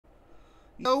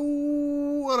Yo,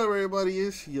 what up, everybody?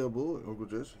 It's your boy, Uncle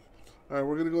Jesse. All right,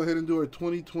 we're going to go ahead and do our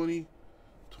 2020-21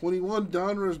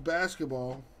 Donruss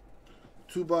basketball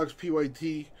 2-box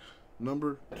PYT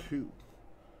number 2.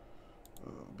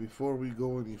 Before we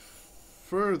go any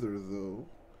further, though,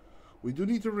 we do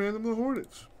need to random the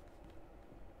Hornets.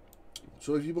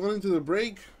 So if you bought into the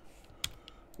break,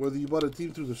 whether you bought a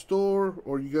team through the store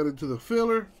or you got into the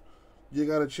filler, you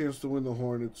got a chance to win the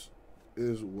Hornets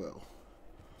as well.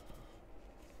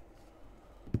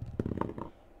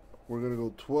 We're going to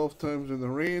go 12 times in the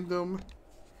random.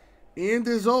 And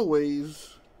as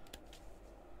always,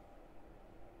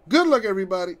 good luck,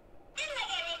 everybody.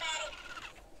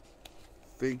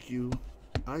 Thank you,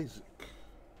 Isaac.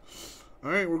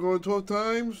 All right, we're going 12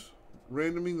 times.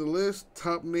 Randoming the list.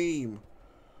 Top name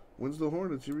wins the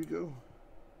Hornets. Here we go.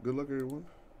 Good luck, everyone.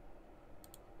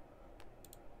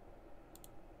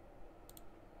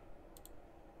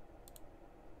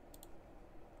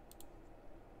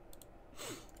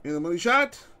 And the money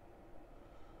shot.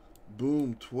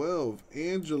 Boom, 12.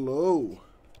 Angelo.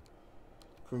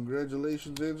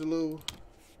 Congratulations, Angelo.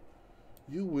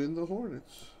 You win the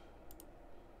Hornets.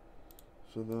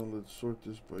 So now let's sort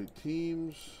this by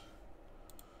teams.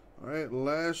 All right,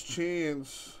 last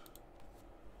chance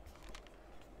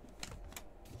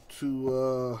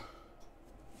to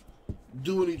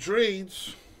do any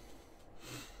trades.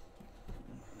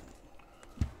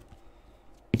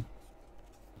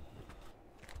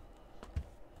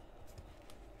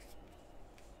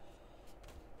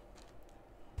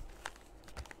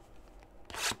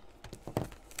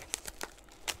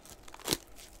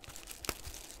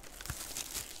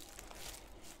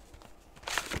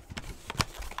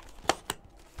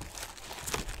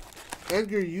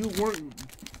 Edgar, you weren't...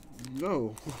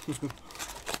 No.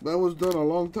 That was done a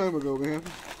long time ago, man.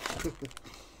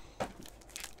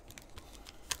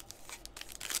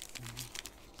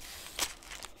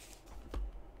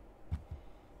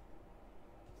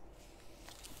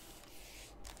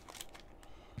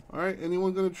 Alright,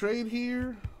 anyone gonna trade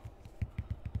here?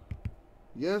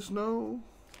 Yes, no?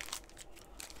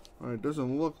 Alright,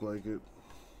 doesn't look like it.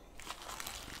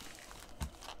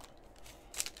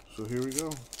 So here we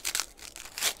go.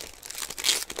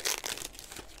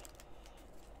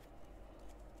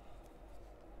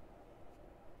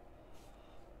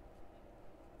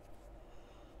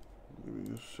 Give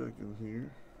me a second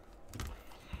here.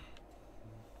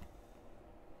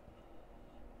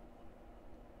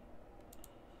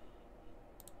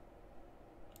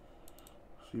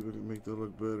 See if I can make that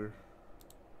look better.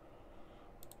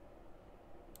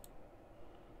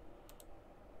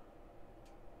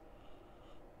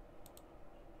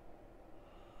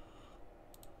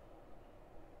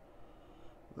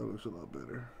 That looks a lot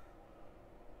better.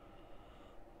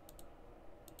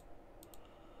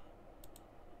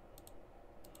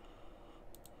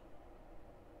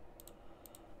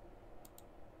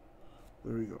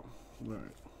 There we go. All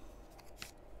right.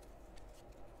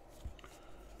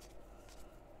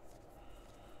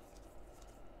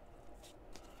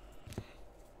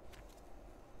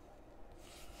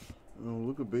 Oh,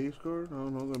 look, a base card. I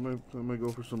don't know. That might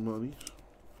go for some money.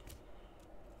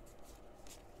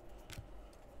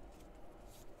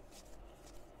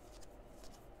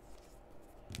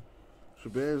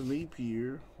 Shabazz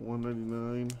Napier,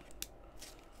 199.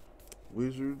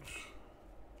 Wizards.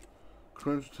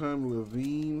 Crunch Time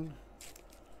Levine.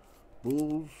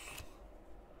 Bulls.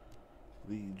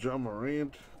 The John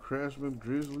Morant. Craftsman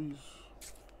Grizzlies.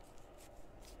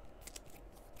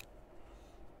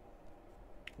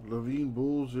 Levine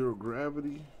Bulls, Zero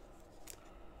Gravity.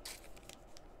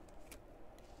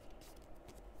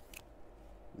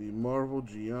 The Marvel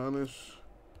Giannis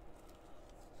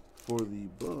for the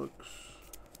Bucks.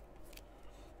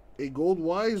 A Gold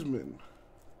Wiseman.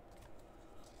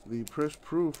 The Press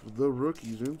Proof, the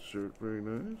Rookies insert. Very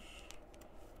nice.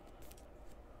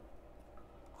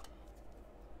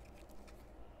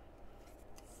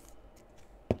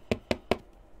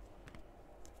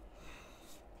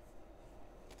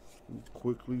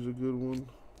 Quickly's a good one.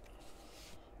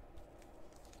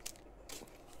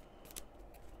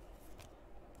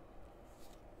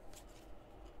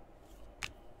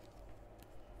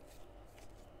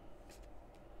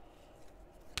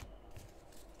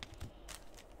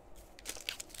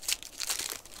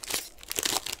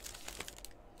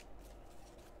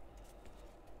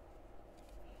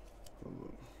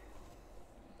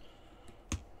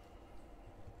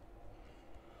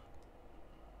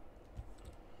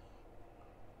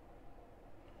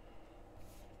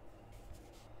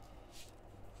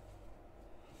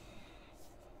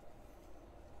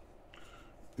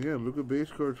 Yeah, look at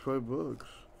base cards, $5.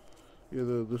 Yeah,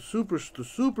 the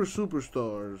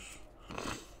superstars.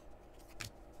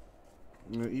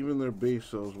 Yeah, even their base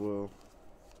sells well.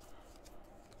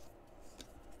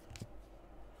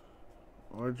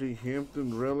 R.J.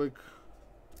 Hampton relic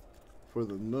for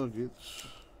the Nuggets.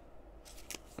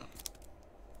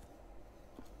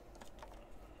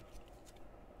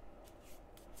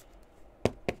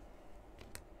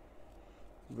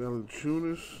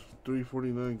 Valanciunas,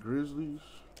 349 Grizzlies.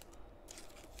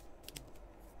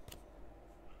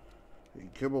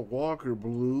 A Kemba Walker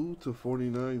blue to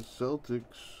 49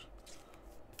 Celtics.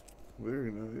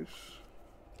 Very nice.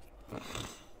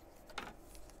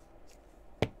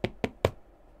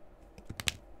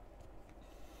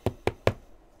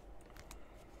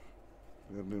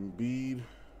 Got an Embiid,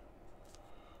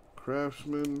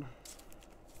 Craftsman,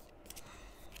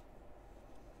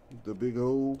 the Big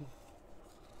O,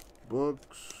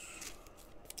 Bucks,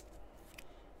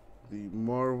 the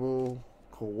Marvel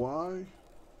Kawhi,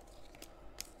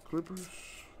 Clippers,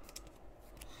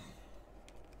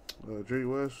 Jerry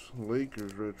West,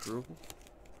 Lakers retro.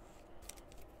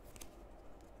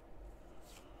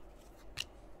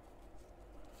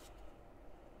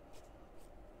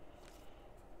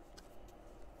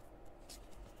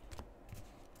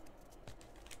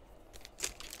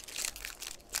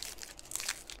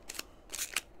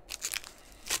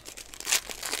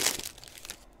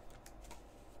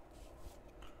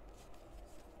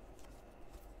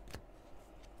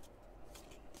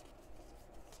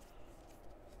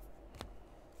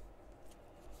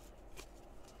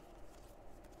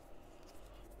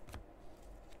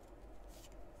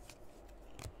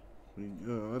 We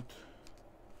got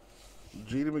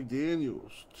Jaden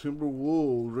McDaniels,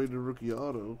 Timberwolves, rated rookie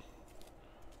auto.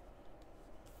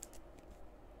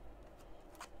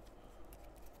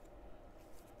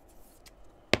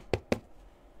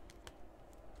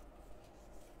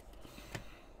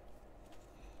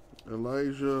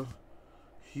 Elijah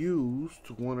Hughes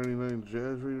to 199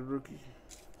 Jazz rated rookie.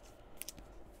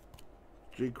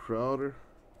 Jay Crowder,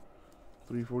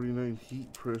 349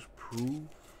 Heat press proof.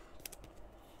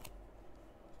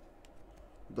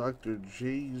 Dr.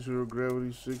 J, Zero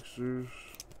Gravity Sixers.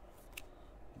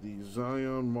 The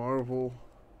Zion Marvel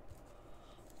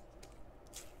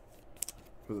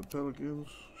for the Pelicans.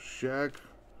 Shaq,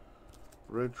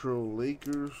 Retro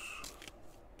Lakers.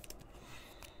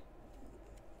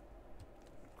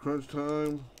 Crunch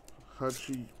Time,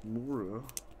 Hachimura,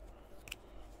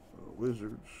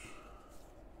 Wizards.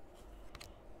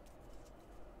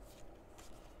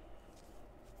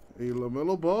 A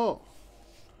LaMelo Ball.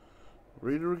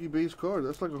 Rated rookie base card.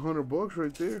 That's like $100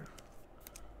 right there.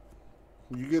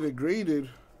 When you get it graded,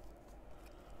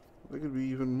 that could be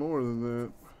even more than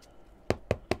that.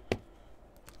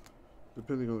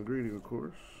 Depending on the grading, of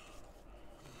course.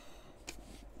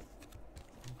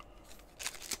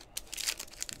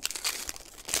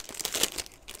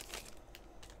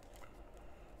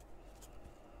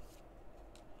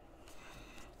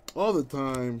 All the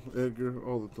time, Edgar.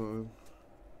 All the time.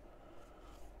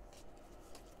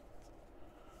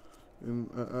 And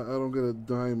I don't get a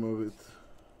dime of it.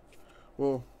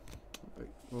 Well,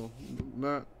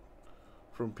 not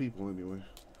from people anyway.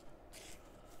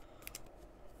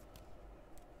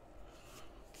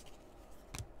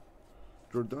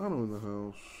 Giordano in the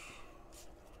house.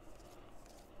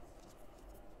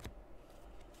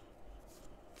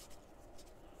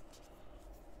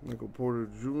 Michael Porter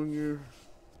Jr.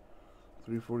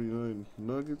 349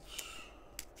 Nuggets.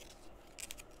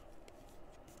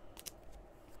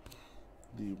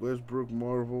 The Westbrook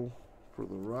Marvel for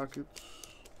the Rockets.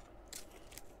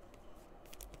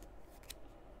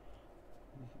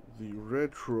 The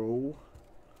Retro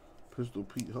Pistol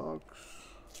Pete Hawks.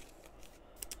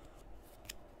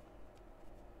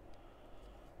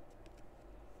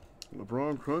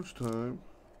 LeBron Crunch Time.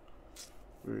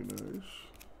 Very nice.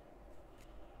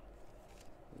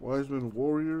 Wiseman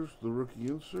Warriors, the rookie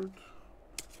insert.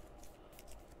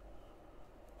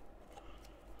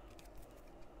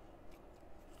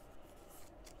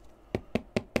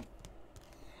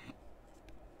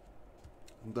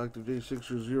 Dr. J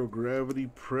Sixer Zero Gravity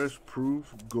Press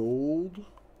Proof Gold.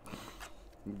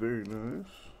 Very nice.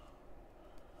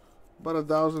 About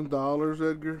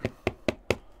 $1,000, Edgar.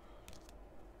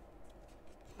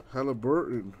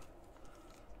 Halliburton,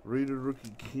 Rated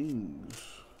Rookie Kings.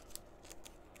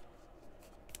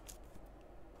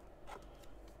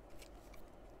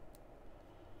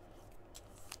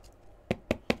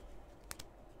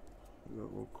 We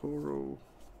got Okoro,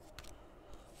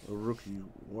 a rookie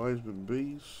Wiseman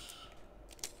base.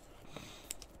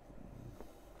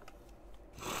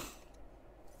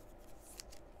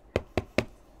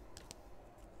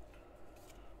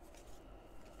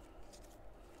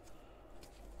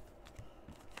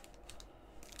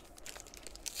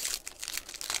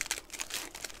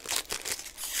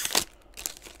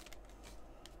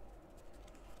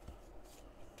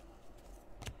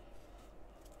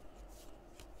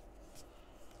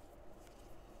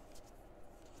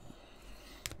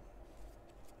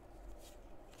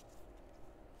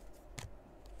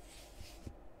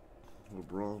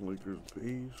 LeBron Lakers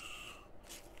base.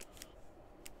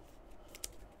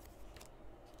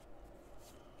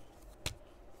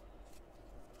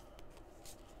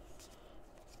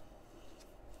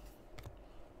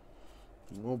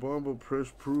 Obama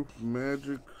press proof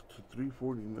Magic to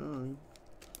 349.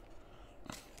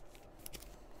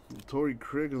 Torrey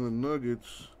Craig and the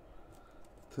Nuggets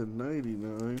to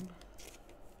 99.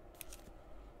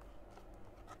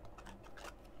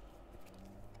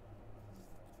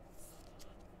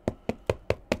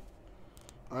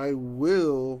 I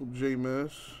will,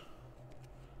 J-Mess,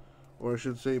 or I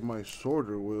should say my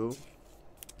sorter will.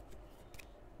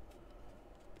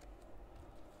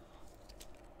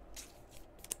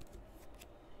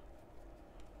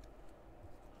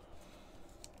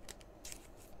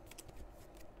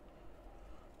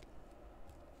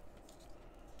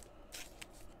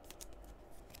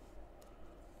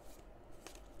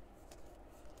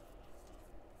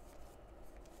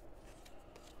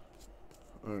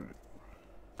 Alright.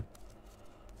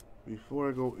 Before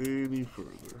I go any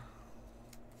further,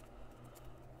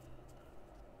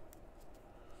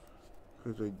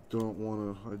 because I don't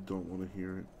wanna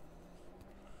hear it.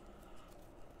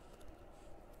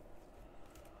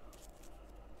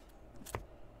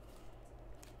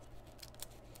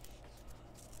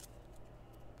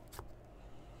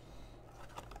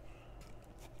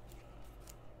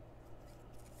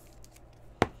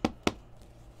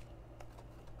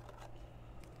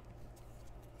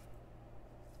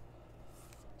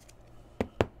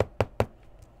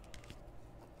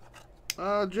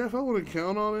 Jeff, I wouldn't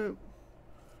count on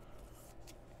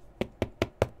it.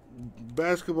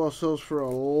 Basketball sells for a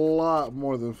lot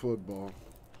more than football.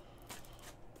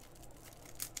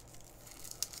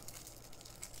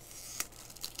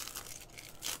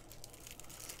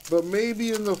 But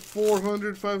maybe in the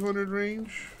 400, 500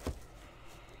 range.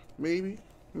 Maybe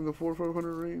in the 400,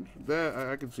 500 range. That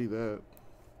I can see that.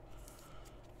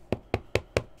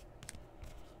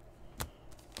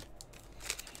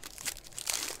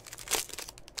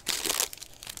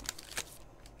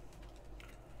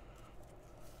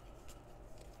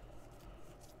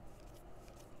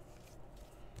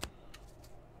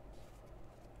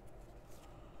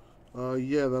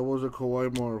 Yeah, that was a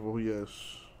Kawhi Marvel, yes.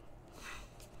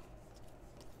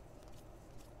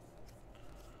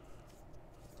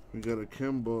 We got a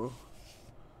Kemba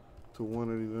to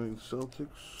 189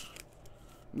 Celtics.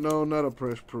 No, not a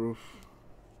press proof.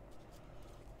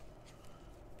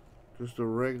 Just a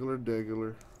regular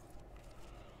degular.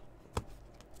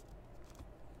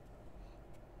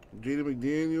 Jaden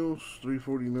McDaniels,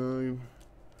 349.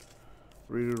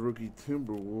 Rated rookie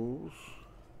Timberwolves.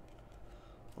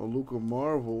 A Luka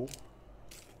Marvel.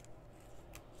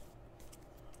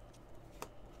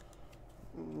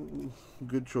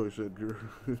 Good choice, Edgar.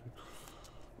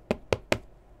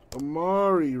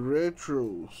 Amari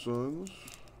Retro Suns.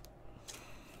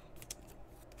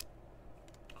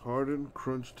 Harden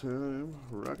Crunch Time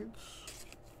Rockets.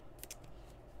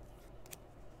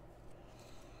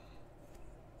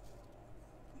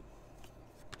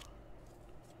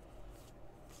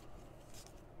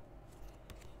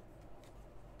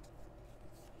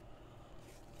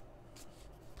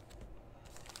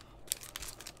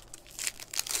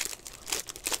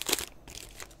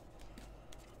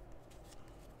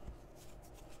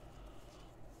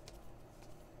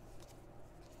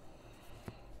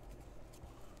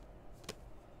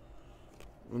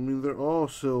 I mean, they're all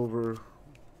silver,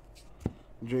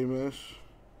 J-Mess.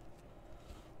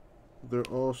 They're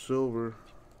all silver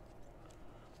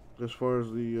as far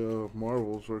as the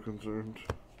Marvels are concerned.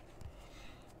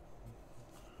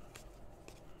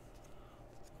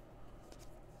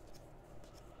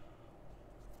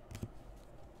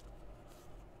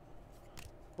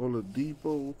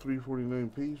 Oladipo, 349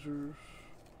 Pacers.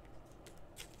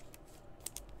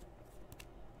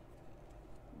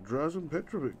 Drazen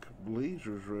Petrovic,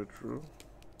 Blazers retro.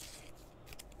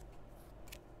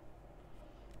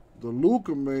 The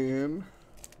Luka Man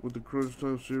with the Crunch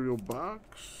Time cereal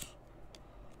box.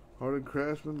 Harden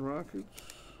Craftsman Rockets.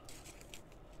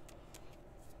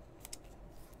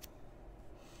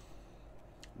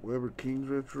 Weber Kings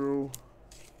retro.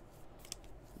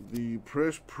 The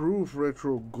Press Proof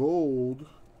retro gold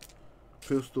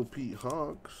Pistol Pete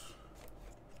Hawks.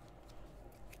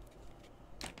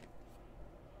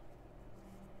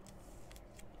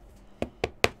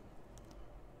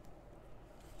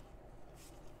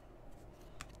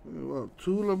 Wow,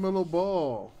 2 LaMelo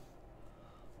Ball.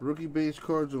 Rookie base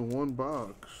cards in 1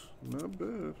 box. Not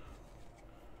bad.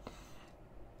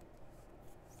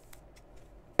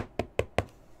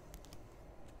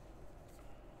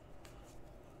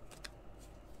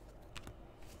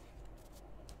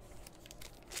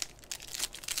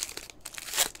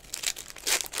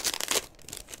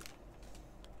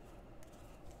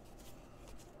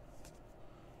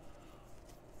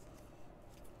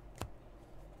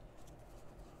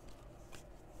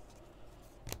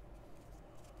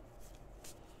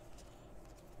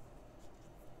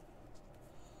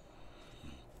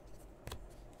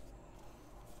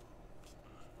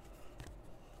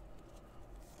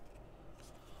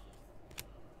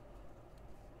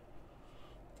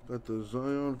 Got the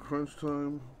Zion Crunch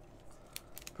Time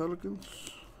Pelicans.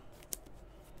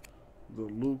 The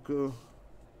Luka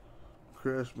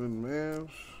Craftsman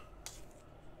Mavs.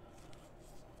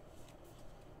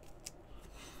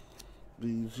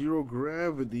 The Zero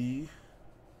Gravity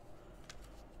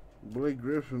Blake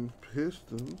Griffin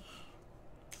Pistons.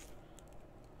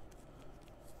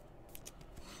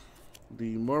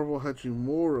 The Marvel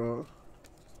Hachimura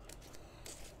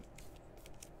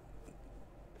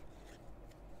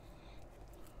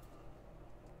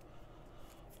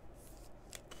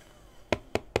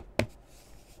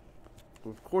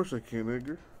Of course I can,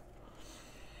 Edgar.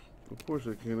 Of course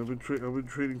I can. I've been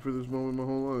trading for this moment my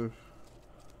whole life.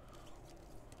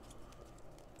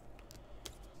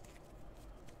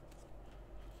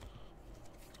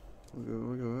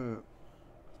 Look at that.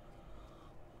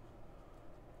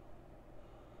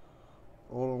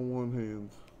 All on one hand.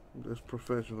 That's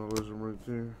professionalism right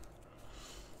there.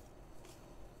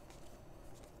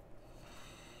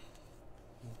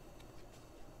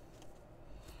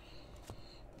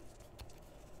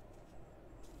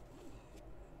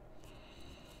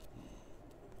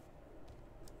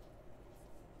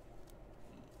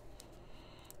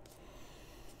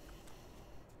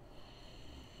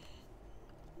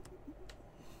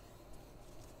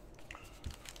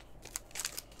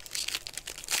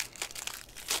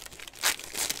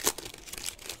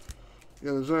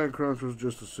 Yeah, the Zion Crunch was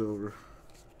just a silver.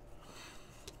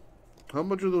 How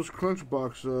much are those Crunch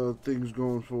Box things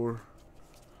going for?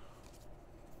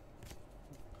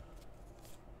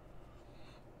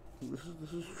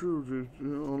 This is true, dude. You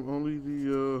know, only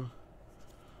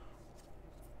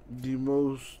the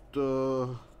most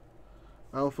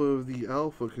alpha of the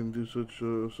alpha can do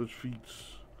such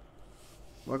feats.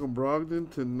 Malcolm Brogdon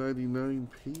to 99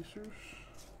 Pacers.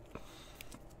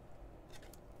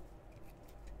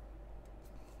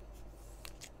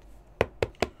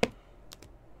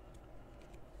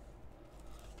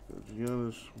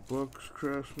 Giannis Bucks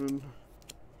Craftsman.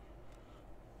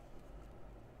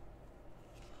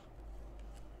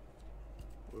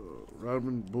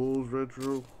 Rodman Bulls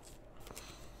Retro.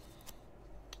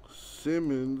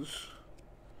 Simmons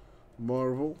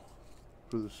Marvel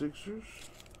for the Sixers.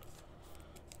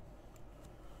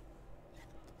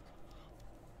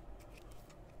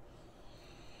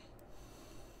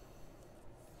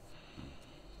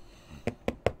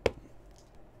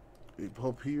 A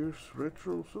Paul Pierce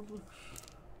Retro Celtics.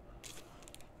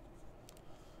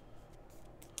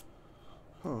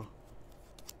 Huh.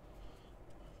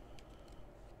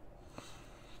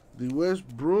 The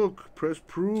Westbrook Press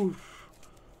Proof.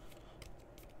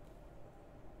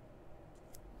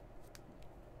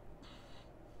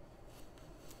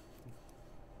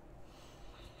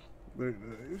 Very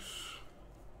nice.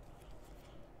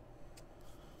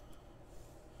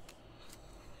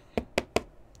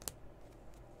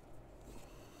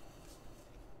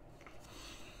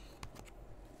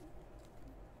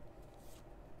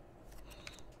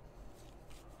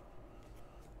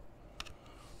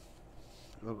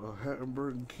 Got a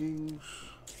Hattenberg Kings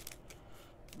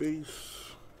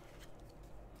base.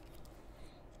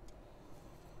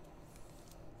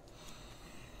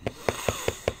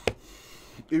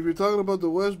 If you're talking about the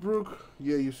Westbrook,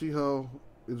 yeah, you see how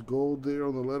it's gold there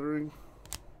on the lettering.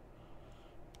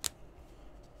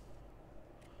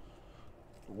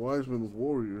 Wiseman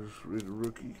Warriors rated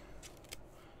rookie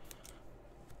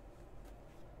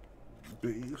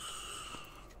base.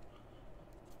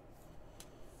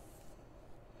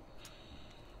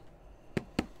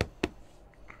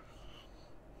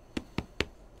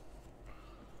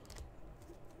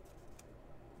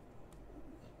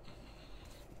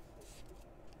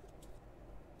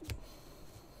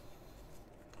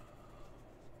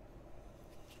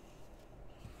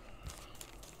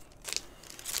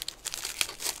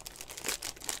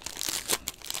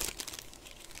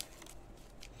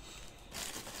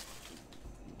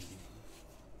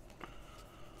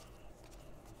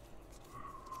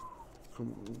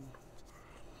 Come on.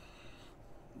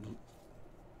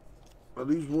 At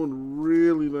least one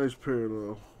really nice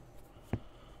parallel.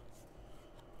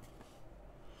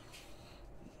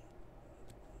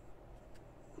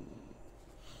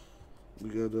 We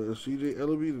got CJ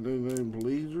Ellaby, the 99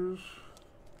 Blazers.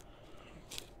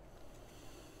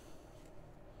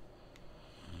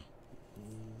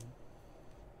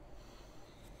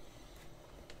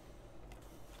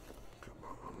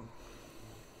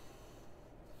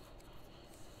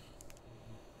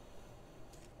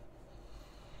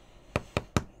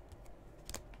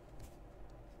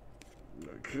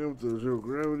 Kemp, the Zero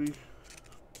Gravity.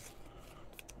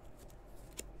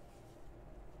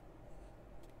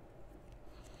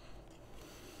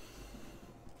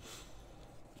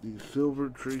 The Silver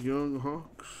Trae Young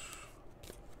Hawks.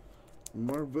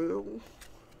 Marvel.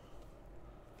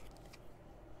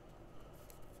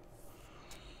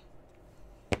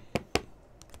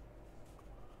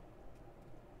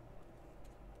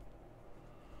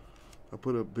 I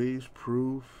put a base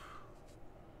proof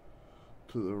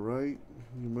to the right.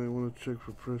 You might want to check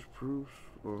for press proofs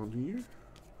on here.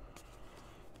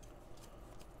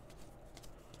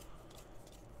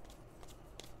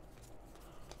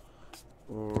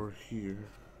 Or here.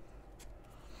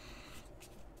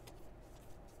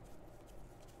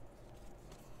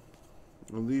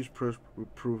 And these press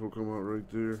proof will come out right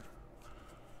there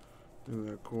in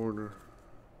that corner.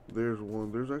 There's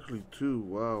one. There's actually two.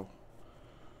 Wow.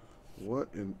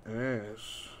 What an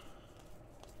ass.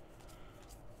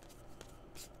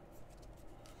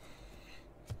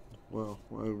 Wow,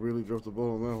 I really dropped the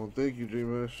ball on that one. Thank you,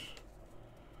 J-Mesh.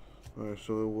 Alright,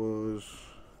 so it was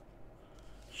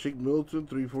Shake Milton,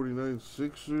 349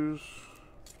 Sixers.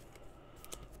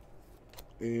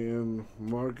 And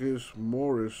Marcus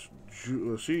Morris,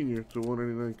 Sr. to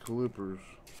 199 Clippers.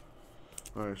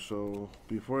 Alright, so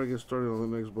before I get started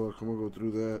on the next box, I'm going to go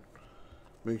through that.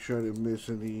 Make sure I didn't miss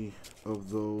any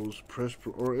of those press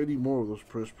or any more of those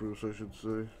press proofs, I should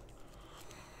say.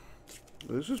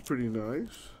 This is pretty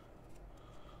nice.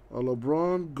 A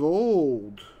LeBron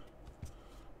Gold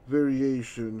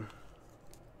variation.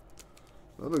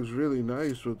 That looks really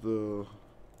nice with the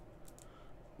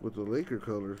Laker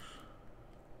colors.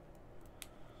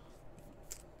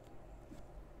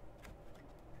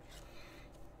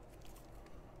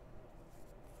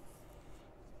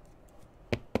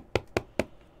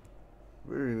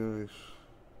 Very nice.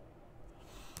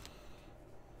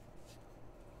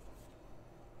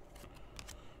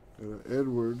 And an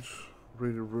Edwards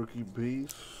rated rookie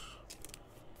base.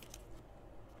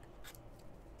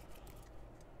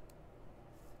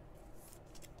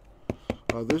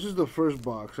 This is the first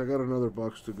box. I got another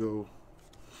box to go.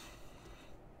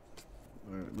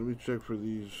 Alright, let me check for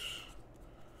these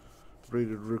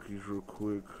rated rookies real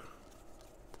quick.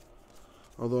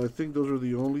 Although I think those are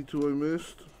the only two I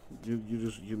missed. You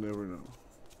never know.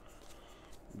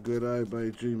 Good eye by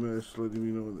J-Mess letting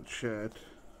me know in the chat.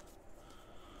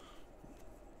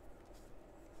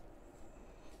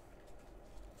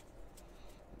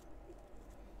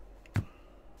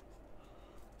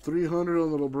 $300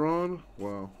 on the LeBron.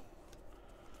 Wow.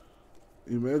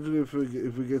 Imagine if we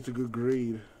get a good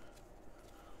grade.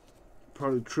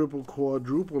 Probably triple,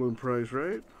 quadruple in price,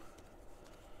 right?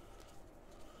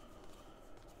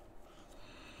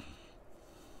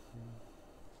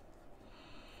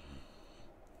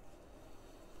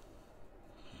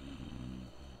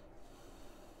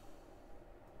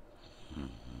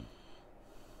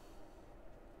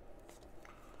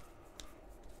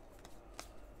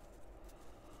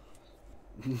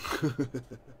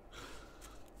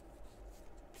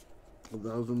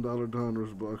 $1,000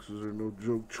 Donruss boxes are no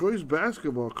joke. Choice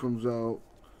Basketball comes out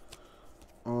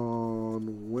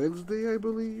on Wednesday, I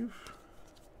believe.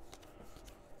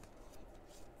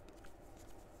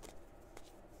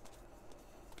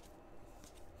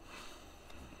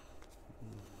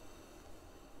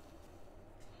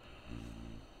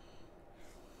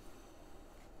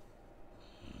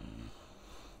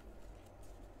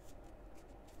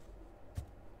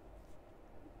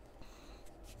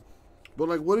 But,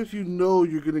 like, what if you know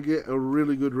you're going to get a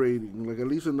really good rating? Like, at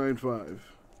least a 9.5.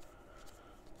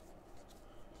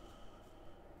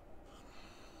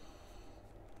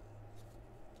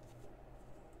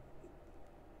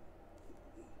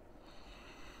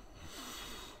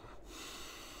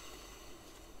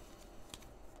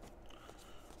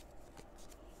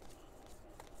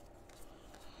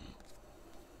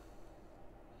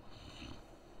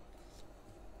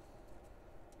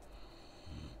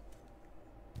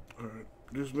 Alright,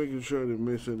 just making sure I didn't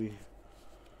miss any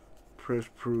press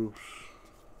proofs.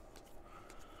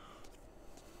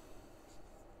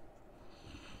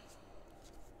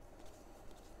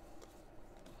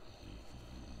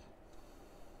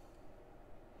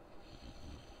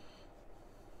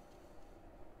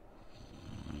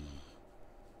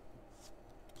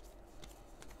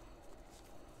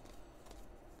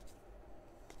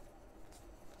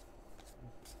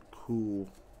 Cool.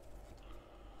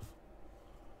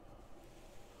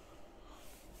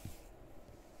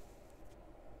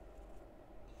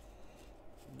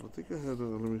 I think I had,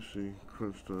 let me see,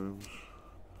 crunch times.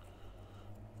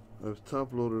 I've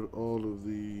top loaded all of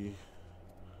the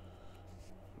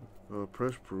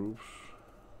press proofs.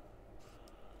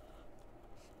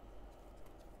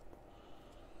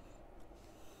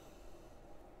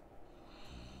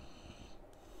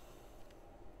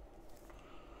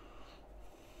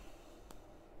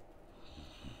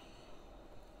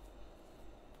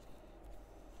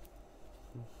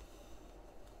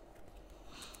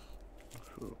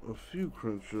 a few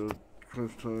crunch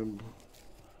time.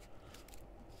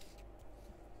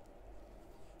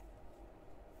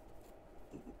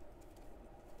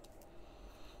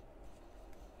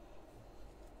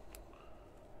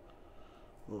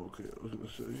 Okay, I was gonna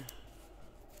say.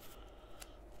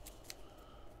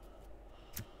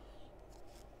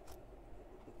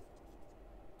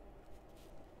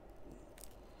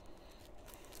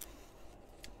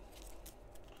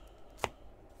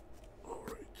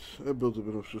 That built a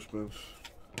bit of suspense.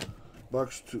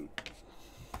 Box 2.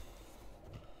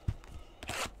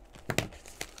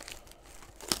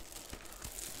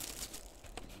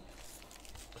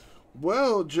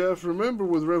 Well, Jeff, remember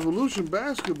with Revolution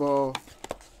Basketball,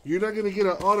 you're not going to get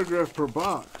an autograph per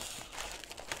box.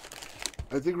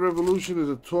 I think Revolution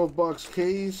is a 12-box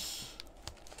case.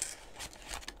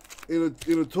 In a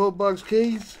 12-box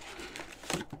case,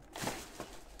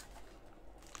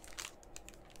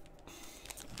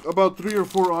 about 3 or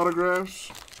 4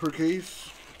 autographs per case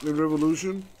in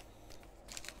Revolution.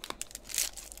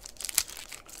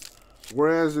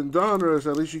 Whereas in Donruss,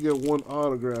 at least you get 1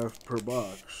 autograph per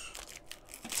box.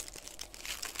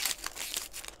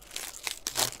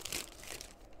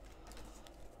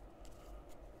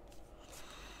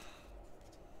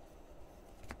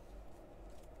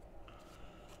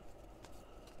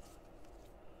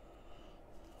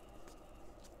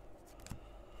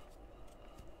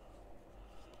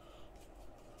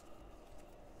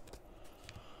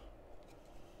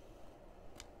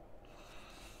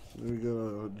 We got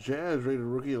a Jazz rated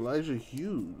rookie, Elijah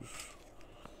Hughes.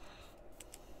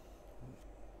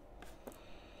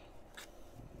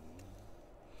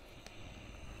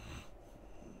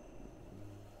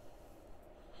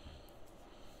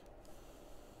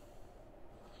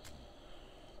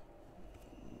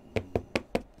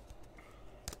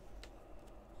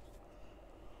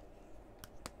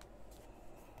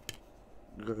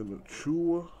 We got the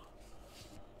Chua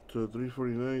to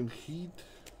 349 Heat.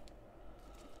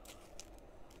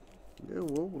 Yeah,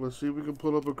 well, let's see if we can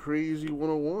pull up a crazy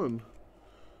 101.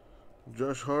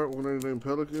 Josh Hart, 199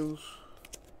 Pelicans.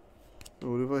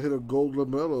 Oh, what if I hit a gold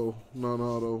LaMelo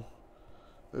non-auto?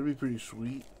 That'd be pretty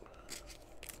sweet.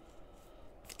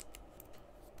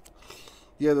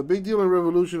 Yeah, the big deal in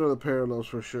Revolution are the parallels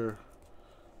for sure.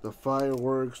 The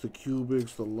fireworks, the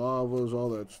cubics, the lavas, all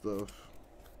that stuff.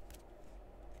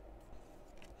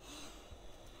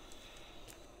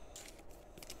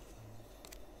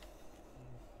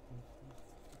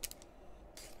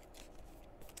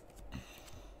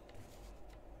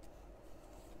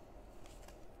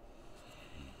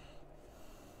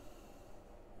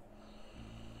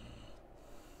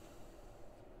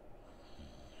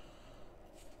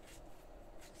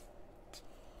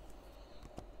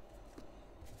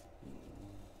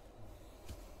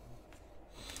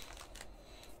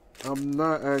 I'm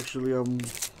not actually, I'm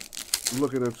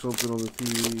looking at something on the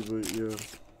TV, but yeah.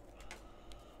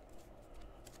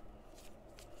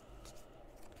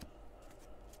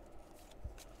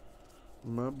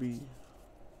 Might be.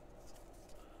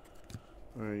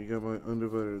 Alright, you got my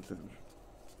undivided attention.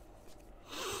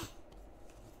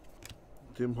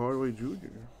 Tim Hardaway Jr.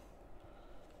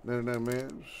 99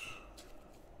 Mavs.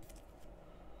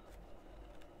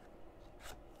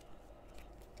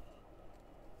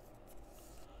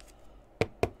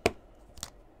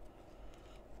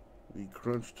 The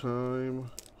Crunch Time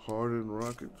Harden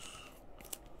Rockets.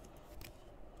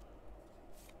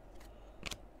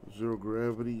 Zero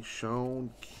Gravity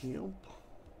Sean Kemp.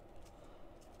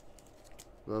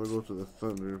 That'll go to the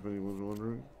Thunder if anyone's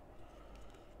wondering.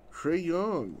 Trae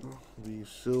Young, the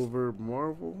Silver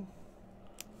Marvel.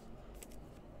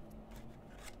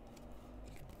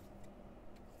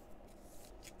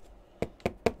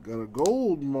 Got a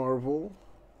Gold Marvel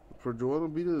for Joel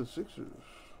Embiid of the Sixers.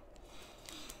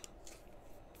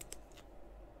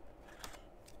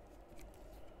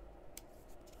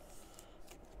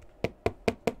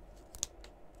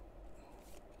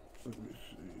 Let me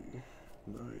see.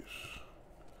 Nice.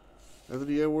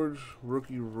 Anthony Edwards,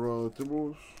 rookie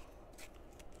Timberwolves.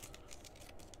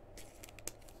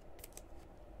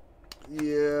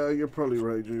 Yeah, you're probably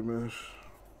right, J-Mash.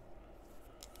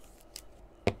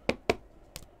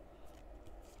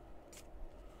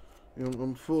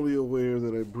 I'm fully aware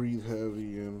that I breathe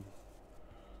heavy and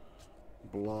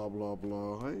blah blah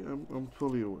blah. I'm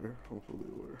fully aware. I'm fully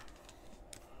aware.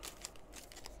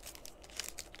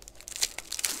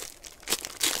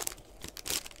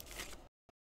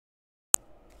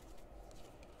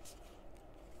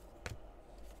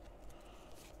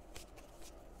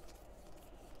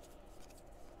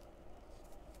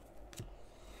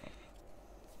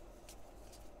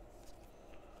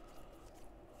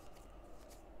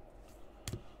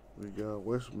 We got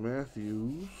Wes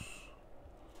Matthews,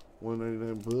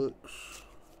 199 bucks.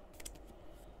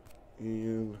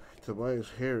 And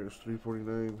Tobias Harris,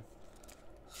 349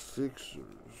 Sixers.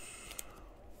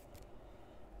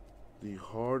 The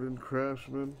Harden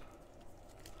Craftsman.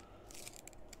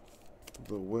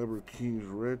 The Weber Kings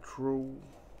Retro.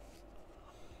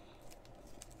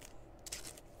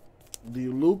 The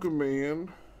Luka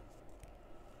Man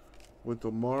with the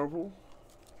Marvel.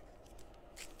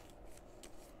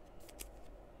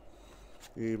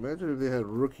 Yeah, imagine if they had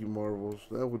rookie Marvels.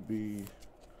 That would be...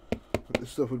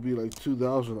 This stuff would be like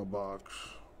 $2,000 a box.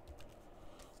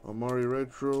 Amari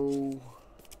Retro.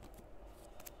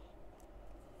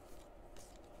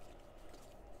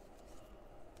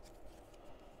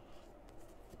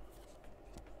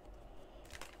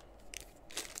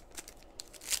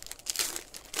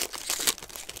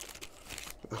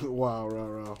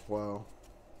 Wow.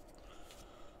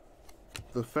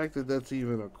 The fact that that's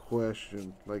even a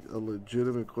question, like a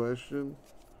legitimate question.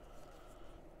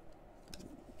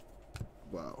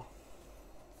 Wow.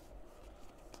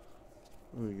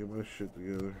 Let me get my shit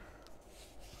together.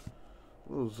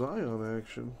 A little Zion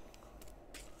action.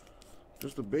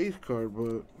 Just a base card,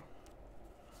 but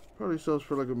probably sells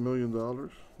for like $1 million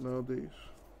nowadays.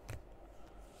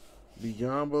 The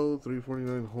Yambo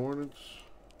 349 Hornets.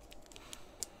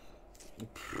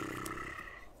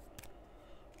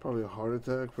 Probably a heart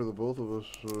attack for the both of us,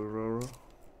 Rara.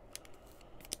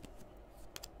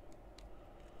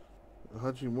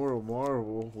 Hachimura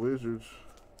Marvel, Wizards.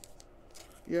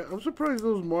 Yeah, I'm surprised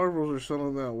those Marvels are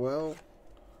selling that well,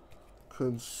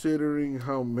 considering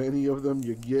how many of them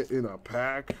you get in a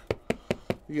pack.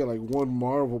 You get like one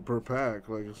Marvel per pack,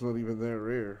 like it's not even that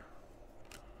rare.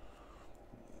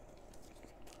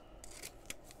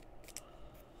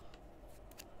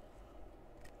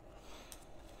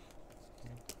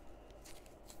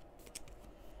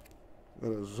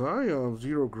 Got a Zion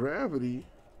Zero Gravity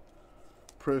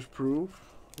press proof.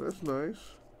 That's nice.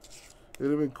 It'd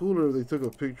have been cooler if they took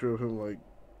a picture of him like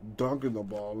dunking the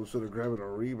ball instead of grabbing a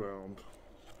rebound.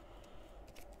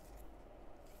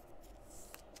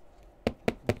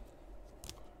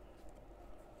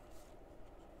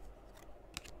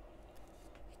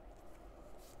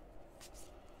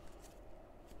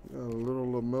 Got a little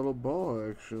LaMelo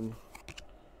Ball action.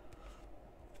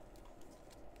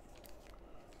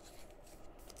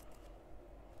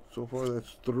 So far,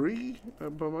 that's 3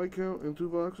 by my count in 2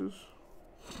 boxes.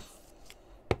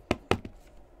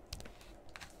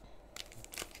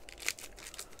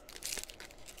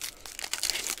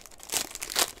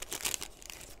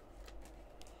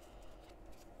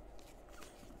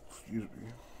 Excuse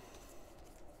me.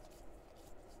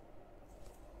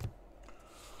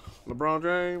 LeBron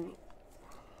James.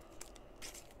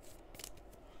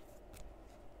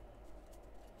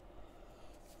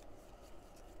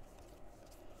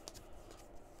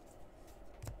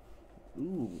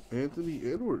 Ooh, Anthony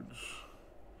Edwards.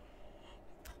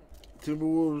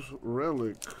 Timberwolves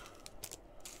relic.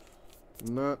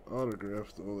 Not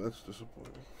autographed though, that's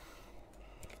disappointing.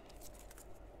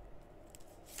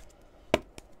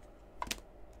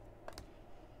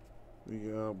 We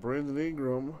got Brandon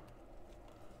Ingram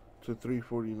to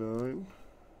 349.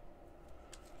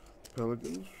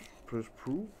 Pelicans, press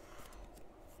proof.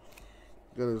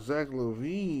 Got a Zach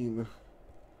LaVine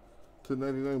to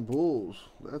 99 Bulls.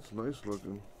 That's nice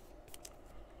looking.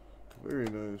 Very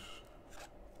nice.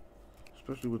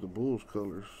 Especially with the Bulls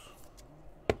colors.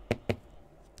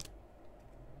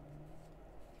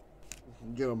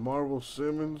 Get a Marvel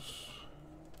Simmons.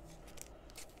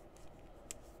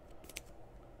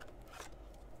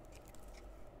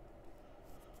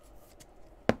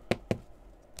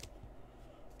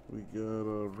 We got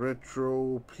a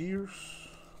Retro Pierce.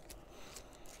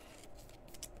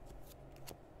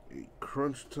 A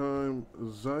Crunch Time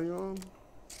Zion.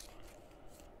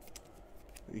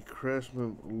 A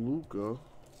Craftsman Luka.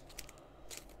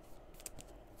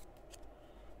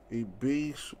 A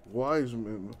base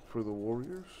Wiseman for the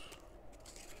Warriors.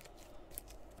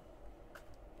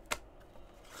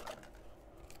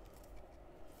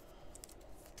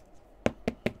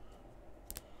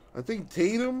 I think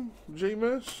Tatum,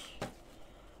 J-Mess.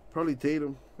 Probably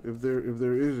Tatum, if there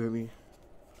is any.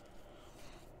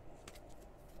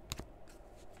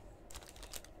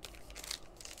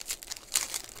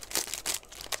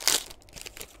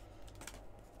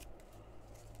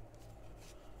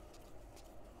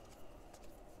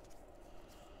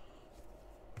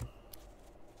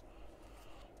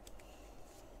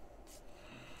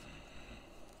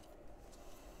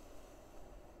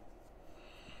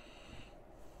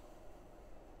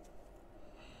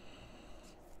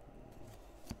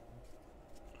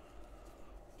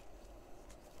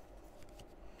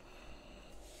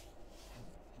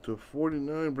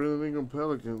 249, Brandon Ingram,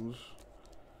 Pelicans.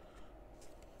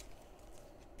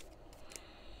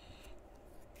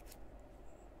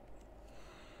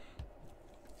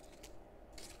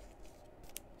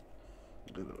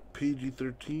 And a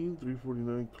PG-13,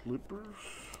 349, Clippers.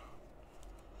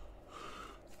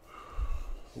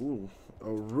 Ooh, a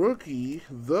rookie,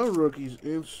 the rookie's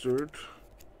insert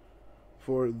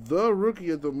for the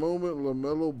rookie at the moment,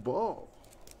 LaMelo Ball.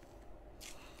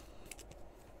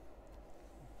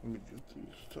 Let me get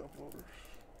these top loaders.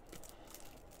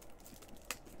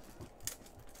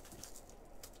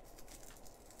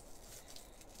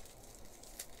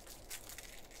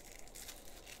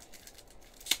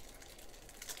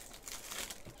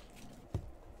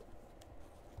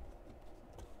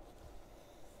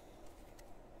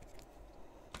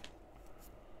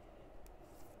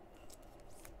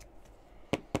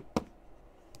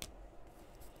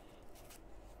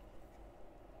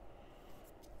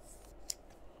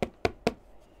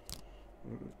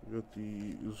 Got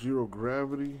the Zero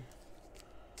Gravity,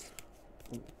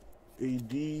 AD,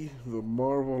 the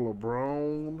Marvel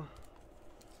LeBron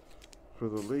for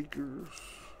the Lakers.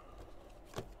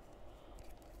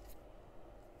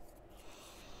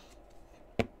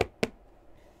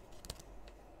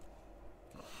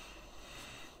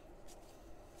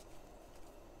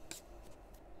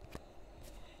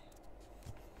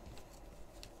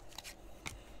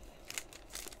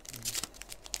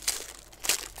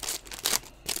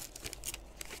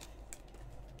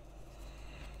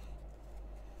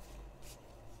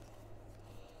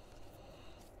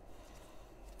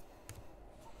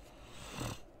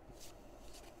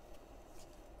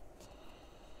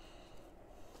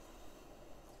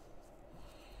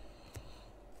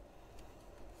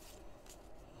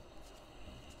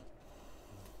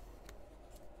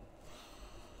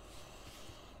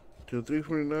 To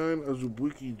 349,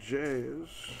 Azubuike Jazz.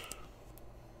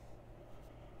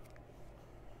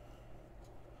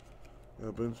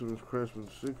 Ben Simmons, Craftsman,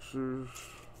 Sixers.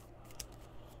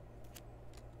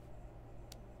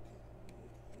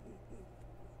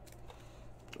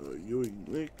 Ewing,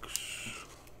 Knicks.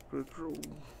 Retro.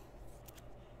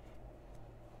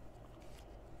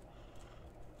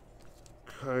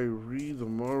 Kyrie, the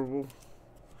Marvel.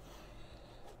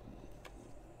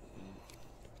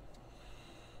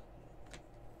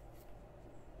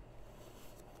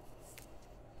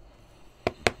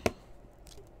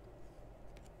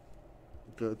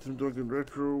 Tim Duncan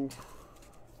Retro.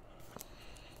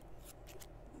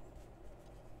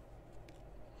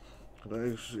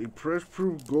 Nice. A press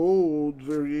proof gold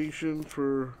variation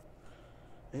for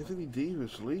Anthony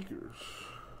Davis, Lakers.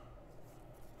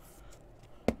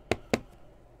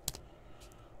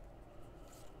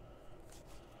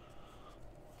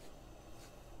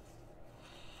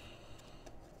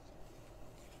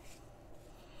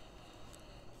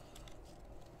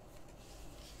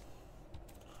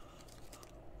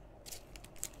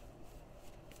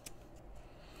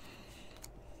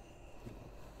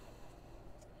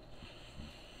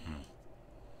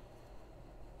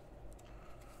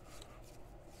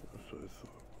 That's what I thought.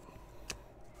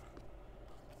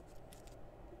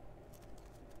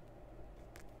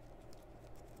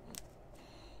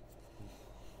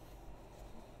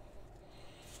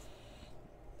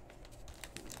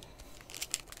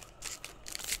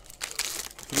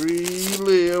 Three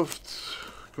left.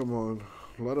 Come on.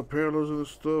 A lot of parallels in this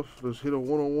stuff. Let's hit a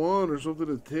 101 or something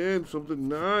at 10. Something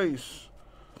nice.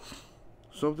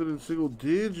 Something in single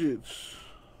digits.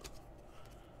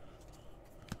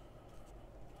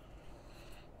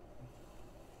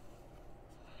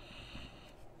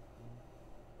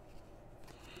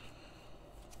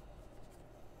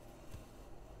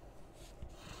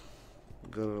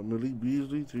 Got a Malik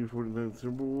Beasley, 349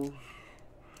 Timberwolves.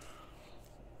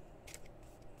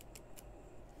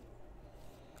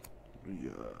 We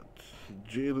got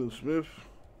Jalen Smith,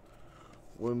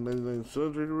 199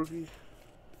 Suns rated rookie.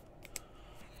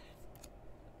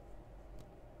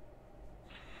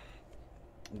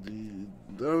 The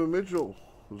Donovan Mitchell,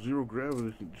 Zero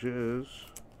Gravity Jazz.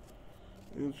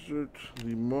 Insert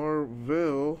the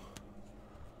Marvel,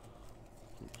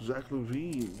 Zach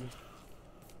LaVine.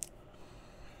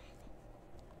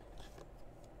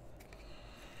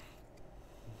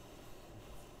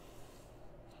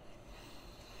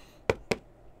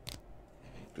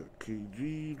 Got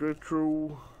KG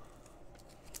Retro.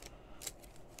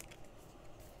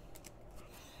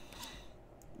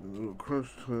 A little crunch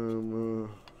time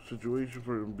situation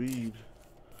for Embiid.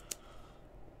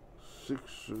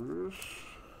 Sixers.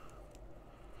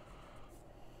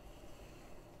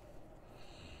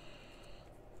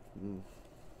 All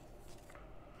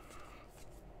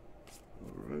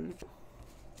right.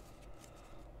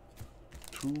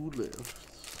 2 left.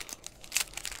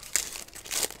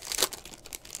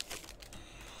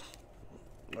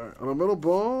 Alright, on a metal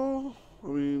ball, I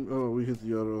mean, oh, we hit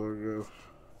the auto autograph.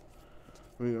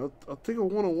 I mean, I'll take a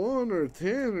 101 or a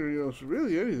 10 or, you know,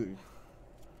 really anything.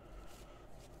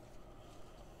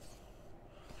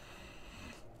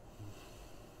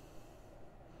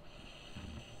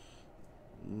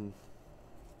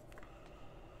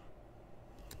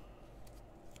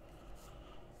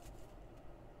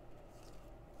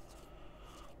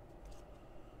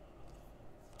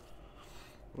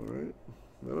 Alright,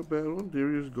 not a bad one.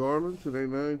 Darius Garland,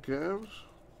 299 Cavs.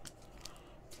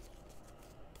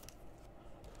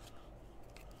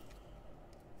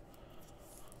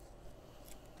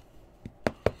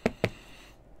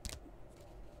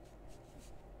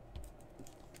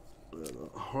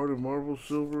 Heart of Marble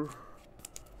Silver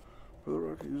for the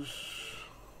Rockies.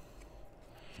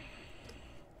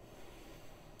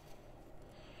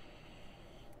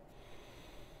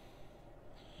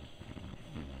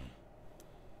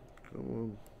 Come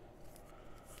on.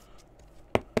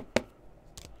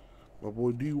 My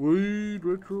boy D Wade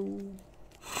retro.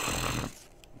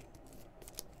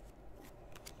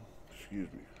 Excuse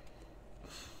me.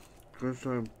 Crunch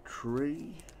Time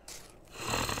Trey.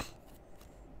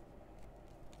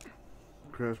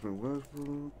 Craftsman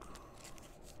Westbrook.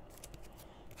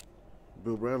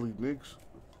 Bill Bradley Knicks.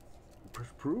 Press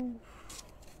proof.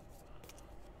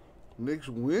 Knicks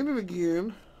winning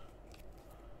again.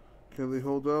 Can they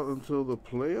hold out until the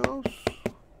playoffs?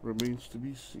 Remains to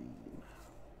be seen.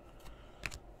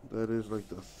 That is like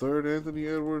the 3rd Anthony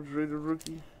Edwards rated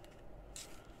rookie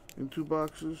in 2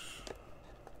 boxes.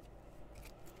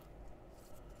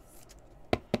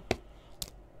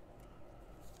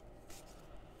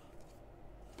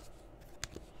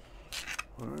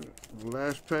 Alright,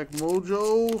 last pack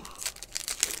mojo.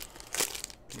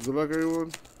 Good luck,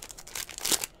 everyone.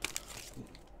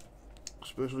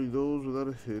 Especially those without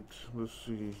a hit. Let's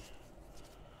see.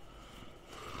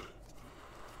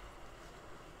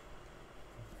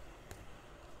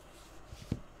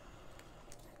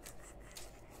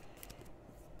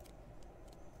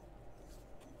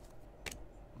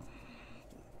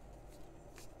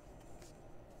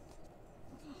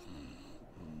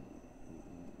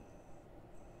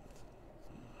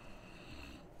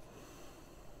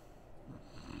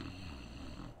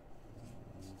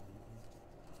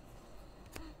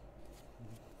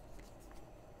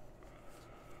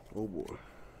 Oh boy.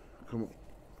 Come on.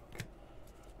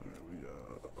 Alright, we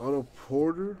got Otto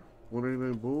Porter,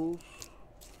 189 Bulls.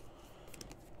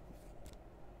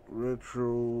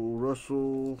 Retro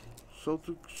Russell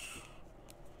Celtics.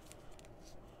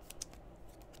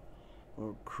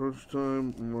 Crunch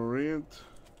Time Morant.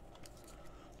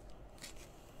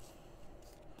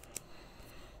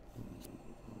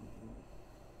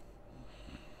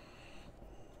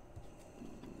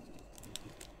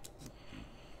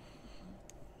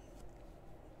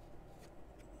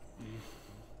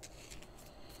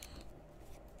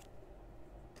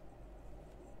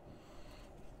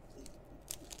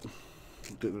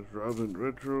 Dennis Rodman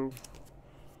retro.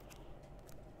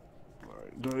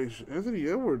 Alright, nice. Anthony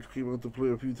Edwards came out to play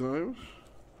a few times.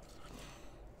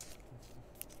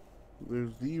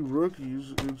 There's the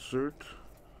rookies insert.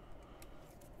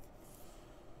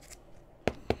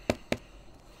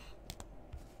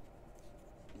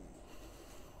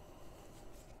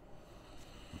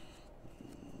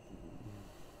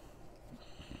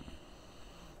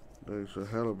 Nice, a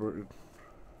Halliburton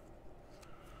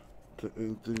to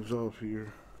end things off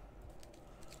here.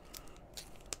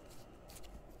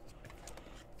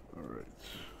 Alright.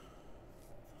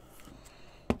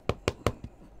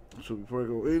 So before I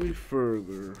go any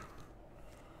further,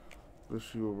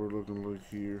 let's see what we're looking like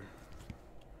here.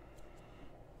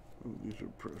 Oh, these are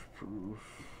press proofs.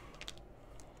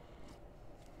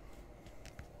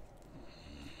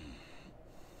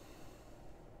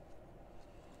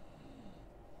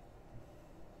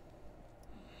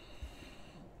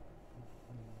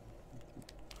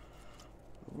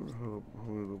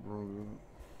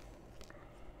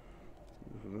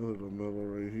 There's another LaMelo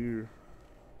right here.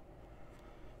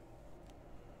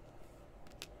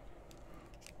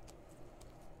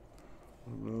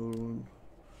 Another one.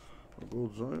 A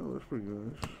gold Zion, that's pretty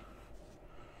nice.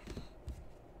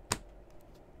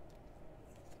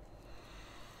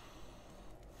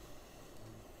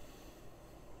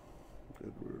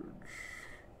 Edwards.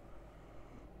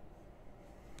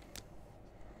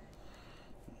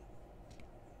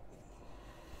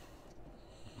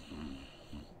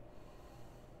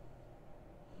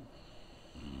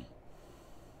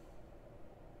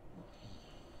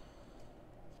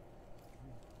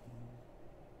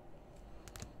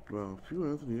 Wow, a few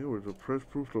Anthony Edwards. A press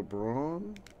proof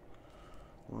LeBron.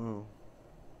 Wow.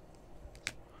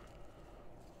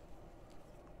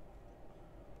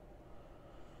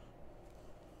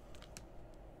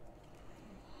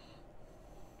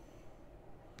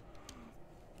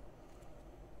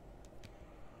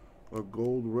 A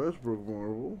gold Westbrook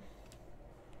marble.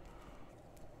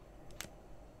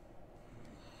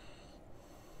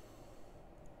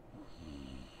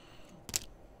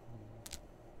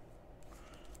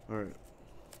 Alright.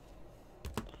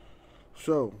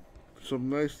 So, some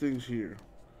nice things here.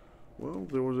 Well,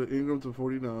 there was an Ingram to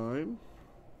 49.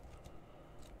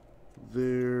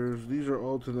 These are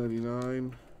all to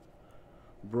 99.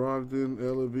 Brogdon,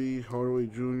 Ellaby, Hardaway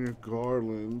Jr.,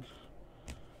 Garland.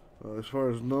 As far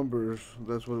as numbers,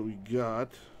 that's what we got.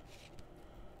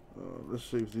 Let's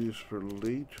save these for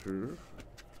later.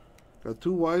 Got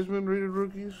 2 Wiseman rated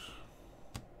rookies.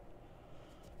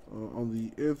 On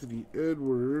the Anthony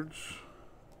Edwards,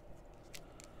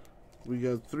 we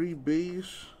got 3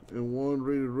 base and 1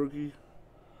 rated rookie.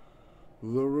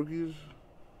 The rookies.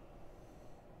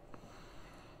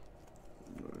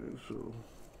 Alright, so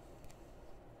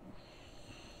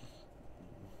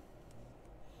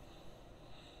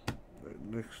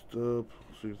next up,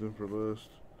 save them for last.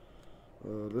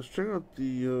 Let's check out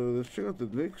the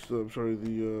Knicks. I'm sorry,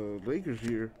 the Lakers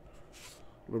here.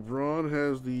 LeBron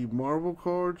has the Marvel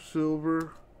card,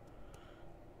 silver,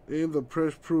 and the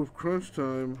press proof crunch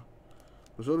time.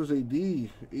 But so does AD.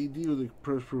 AD with the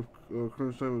press proof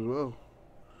crunch time as well.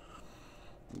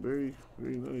 Very,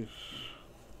 very nice.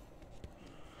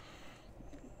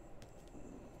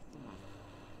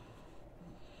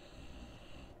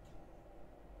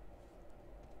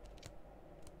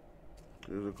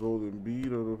 There's a golden bead. I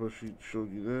don't know if I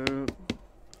showed you that.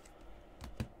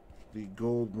 The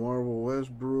gold Marvel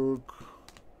Westbrook.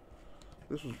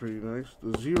 This was pretty nice.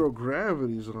 The zero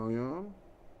gravity Zion.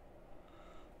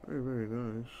 Very, very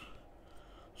nice.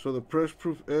 So the press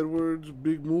proof Edwards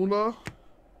Big Moolah.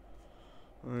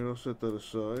 Alright, I'll set that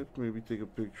aside. Maybe take a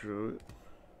picture of it.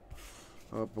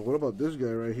 But what about this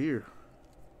guy right here?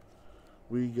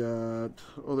 We got,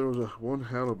 oh, there was one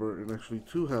Halliburton, actually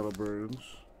 2 Halliburtons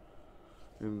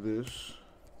in this.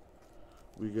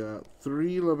 We got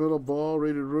 3 LaMelo Ball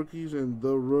rated rookies and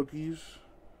the rookies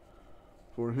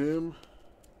for him.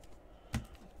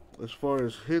 As far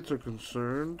as hits are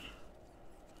concerned,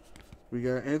 we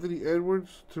got Anthony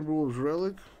Edwards, Timberwolves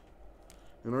relic,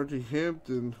 and R.J.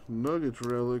 Hampton, Nuggets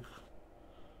relic,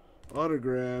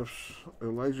 autographs,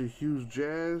 Elijah Hughes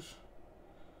Jazz,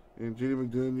 and J.D.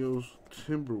 McDaniels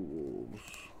Timberwolves.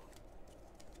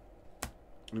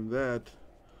 And that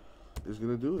is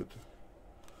going to do it.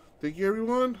 Thank you,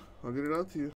 everyone. I'll get it out to you.